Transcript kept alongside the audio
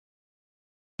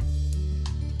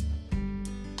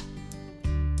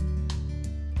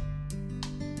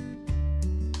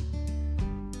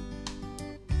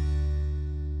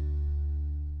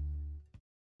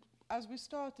as we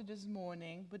started this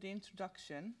morning with the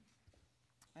introduction,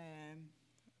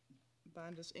 by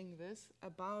Anders Ingves,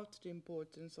 about the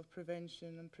importance of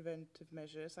prevention and preventive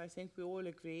measures, I think we all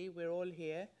agree, we're all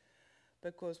here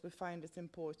because we find it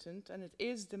important, and it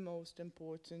is the most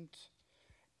important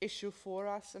issue for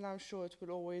us, and I'm sure it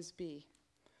will always be.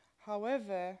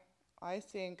 However, I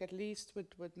think, at least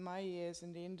with my years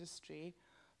in the industry,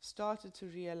 started to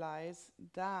realize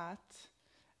that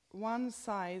one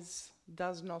size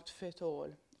does not fit all.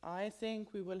 I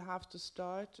think we will have to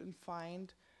start and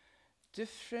find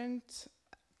different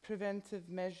preventive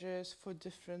measures for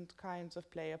different kinds of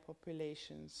player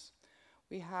populations.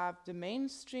 We have the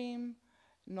mainstream,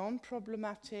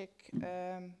 non-problematic,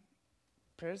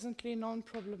 presently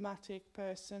non-problematic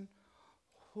person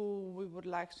who we would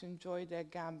like to enjoy their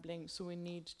gambling, so we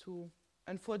need to,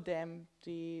 and for them,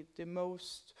 the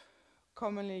most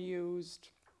commonly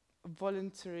used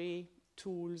voluntary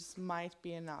tools might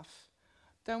be enough.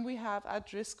 Then we have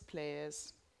at-risk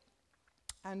players,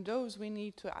 and those we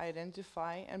need to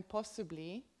identify and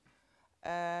possibly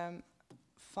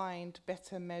find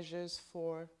better measures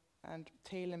for and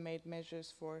tailor-made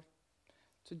measures for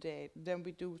today than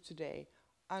we do today.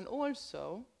 And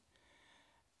also,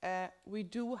 we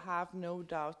do have no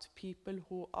doubt people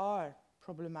who are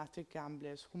problematic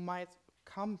gamblers who might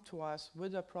come to us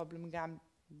with a problem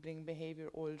gambling behavior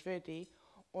already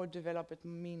or develop it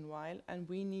meanwhile, and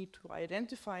we need to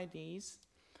identify these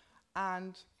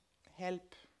and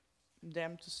help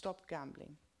them to stop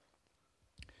gambling.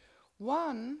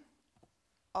 One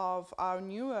of our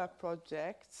newer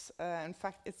projects, in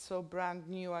fact it's so brand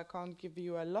new I can't give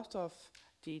you a lot of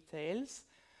details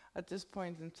at this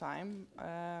point in time.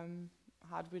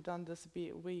 Had we done this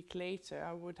a week later,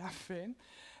 I would have been.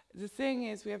 The thing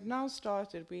is, we have now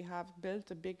started, we have built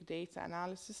a big data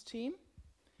analysis team.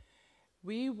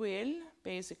 We will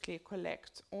basically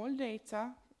collect all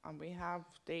data, and we have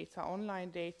data,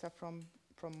 online data from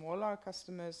all our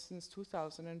customers since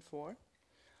 2004,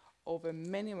 over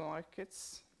many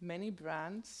markets, many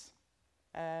brands,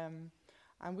 and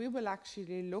we will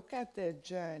actually look at their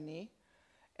journey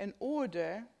in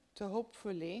order to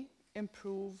hopefully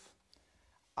improve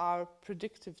our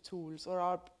predictive tools or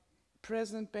our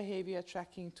present behavior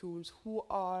tracking tools, who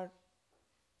are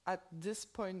at this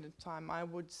point in time, I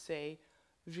would say,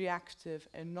 reactive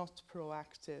and not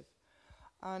proactive.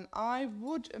 And I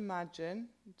would imagine,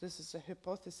 this is a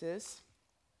hypothesis,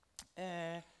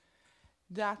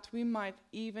 that we might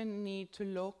even need to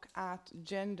look at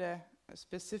gender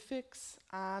specifics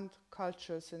and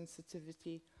cultural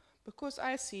sensitivity. Because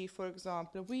I see, for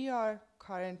example, we are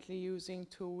currently using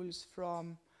tools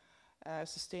from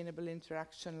Sustainable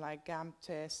Interaction like GAMP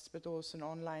tests, but also an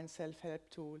online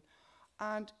self-help tool.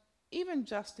 And even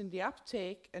just in the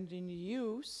uptake and in the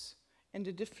use in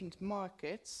the different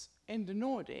markets, in the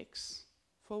Nordics,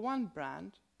 for one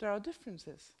brand, there are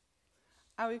differences.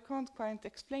 And we can't quite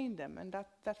explain them, and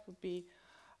that would be,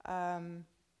 to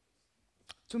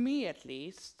me at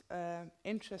least,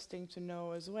 interesting to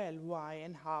know as well why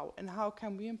and how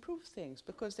can we improve things,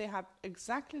 because they have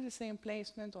exactly the same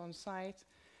placement on site,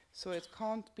 so it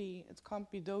can't be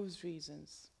those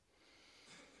reasons.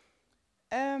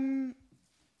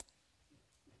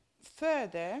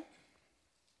 Further,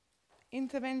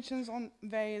 interventions on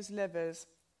various levels.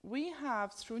 We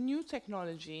have, through new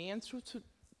technology and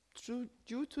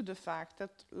due to the fact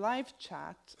that live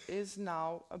chat is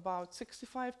now about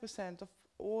 65% of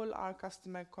all our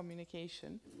customer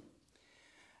communication,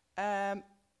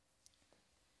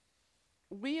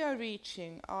 we are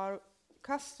reaching our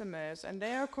customers and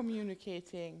they are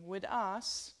communicating with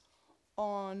us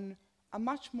on a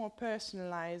much more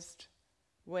personalized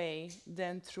way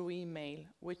than through email,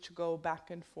 which go back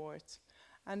and forth.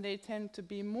 And they tend to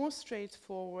be more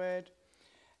straightforward,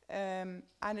 and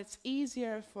it's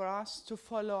easier for us to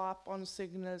follow up on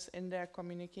signals in their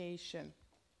communication.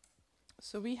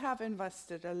 So we have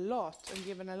invested a lot and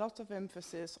given a lot of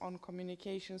emphasis on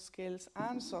communication skills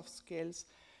and soft skills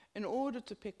in order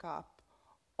to pick up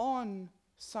on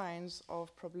signs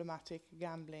of problematic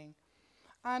gambling.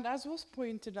 And as was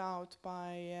pointed out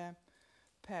by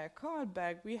Per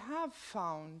Karlberg, we have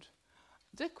found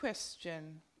the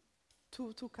question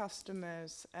to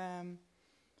customers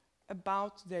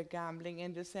about their gambling,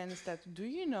 in the sense that, do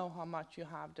you know how much you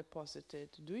have deposited?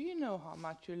 Do you know how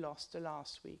much you lost the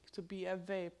last week? To be a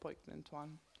very poignant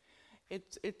one.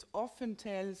 It often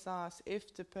tells us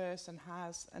if the person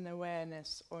has an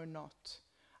awareness or not.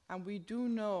 And we do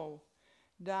know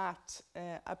that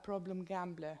a problem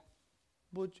gambler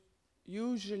would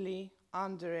usually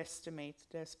underestimate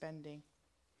their spending.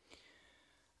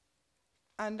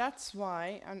 And that's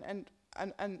why, and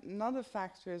and another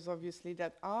factor is obviously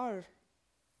that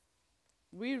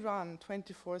we run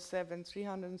 24/7,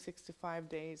 365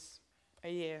 days a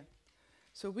year.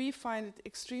 So we find it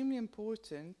extremely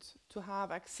important to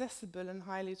have accessible and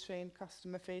highly trained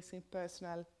customer-facing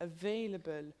personnel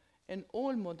available in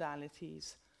all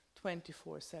modalities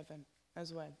 24/7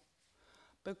 as well.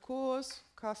 Because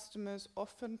customers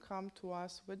often come to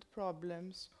us with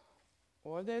problems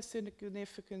or their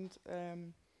significant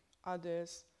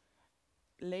others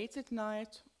late at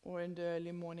night or in the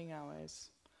early morning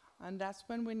hours. And that's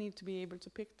when we need to be able to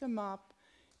pick them up,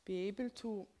 be able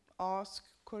to ask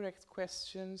correct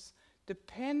questions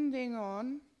depending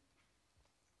on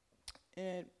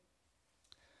the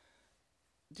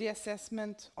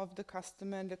assessment of the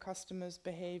customer and the customer's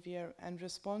behavior and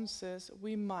responses.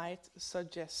 We might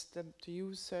suggest them to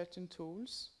use certain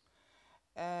tools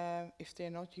if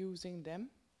they're not using them.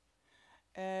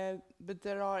 But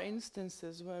there are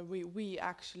instances where we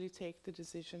actually take the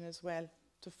decision as well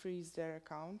to freeze their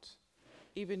account,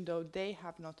 even though they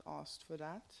have not asked for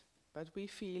that. But we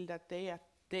feel that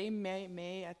they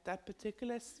may at that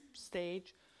particular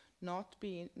stage not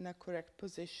be in a correct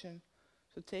position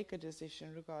to take a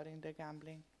decision regarding their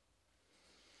gambling.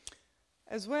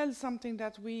 As well, something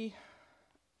that we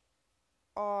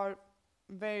are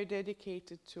very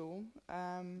dedicated to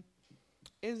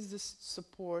is the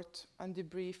support and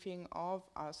debriefing of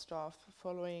our staff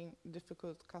following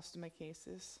difficult customer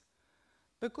cases.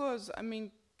 Because, I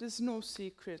mean, there's no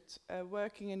secret,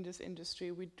 working in this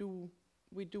industry,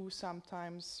 we do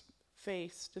sometimes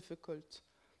face difficult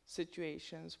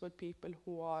situations with people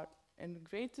who are in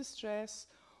great distress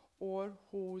or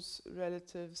whose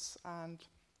relatives and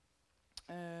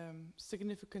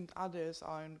significant others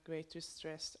are in great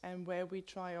distress, and where we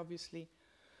try obviously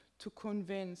to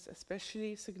convince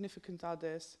especially significant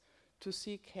others to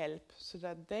seek help so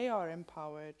that they are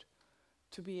empowered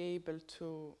to be able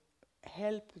to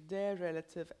help their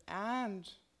relative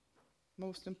and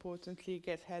most importantly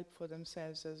get help for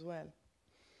themselves as well.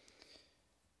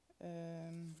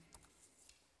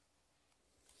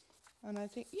 And I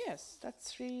think, yes,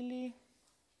 that's really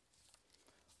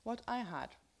what I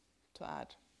had to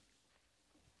add.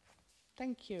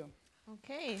 Thank you.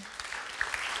 Okay.